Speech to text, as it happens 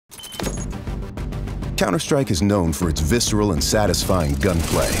Counter-Strike is known for its visceral and satisfying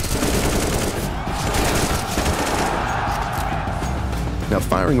gunplay. Now,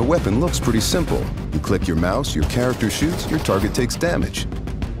 firing a weapon looks pretty simple. You click your mouse, your character shoots, your target takes damage.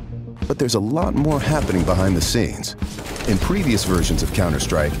 But there's a lot more happening behind the scenes. In previous versions of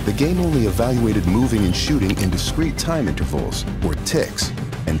Counter-Strike, the game only evaluated moving and shooting in discrete time intervals, or ticks,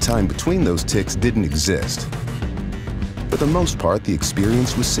 and time between those ticks didn't exist. For the most part, the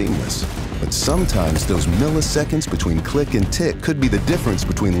experience was seamless. But sometimes those milliseconds between click and tick could be the difference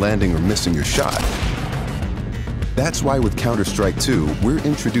between landing or missing your shot. That's why with Counter-Strike 2, we're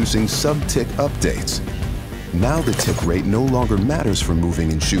introducing sub-tick updates. Now the tick rate no longer matters for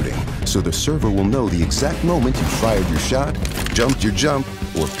moving and shooting, so the server will know the exact moment you fired your shot, jumped your jump,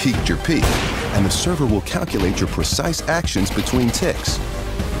 or peeked your peek, and the server will calculate your precise actions between ticks.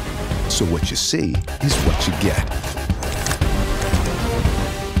 So what you see is what you get.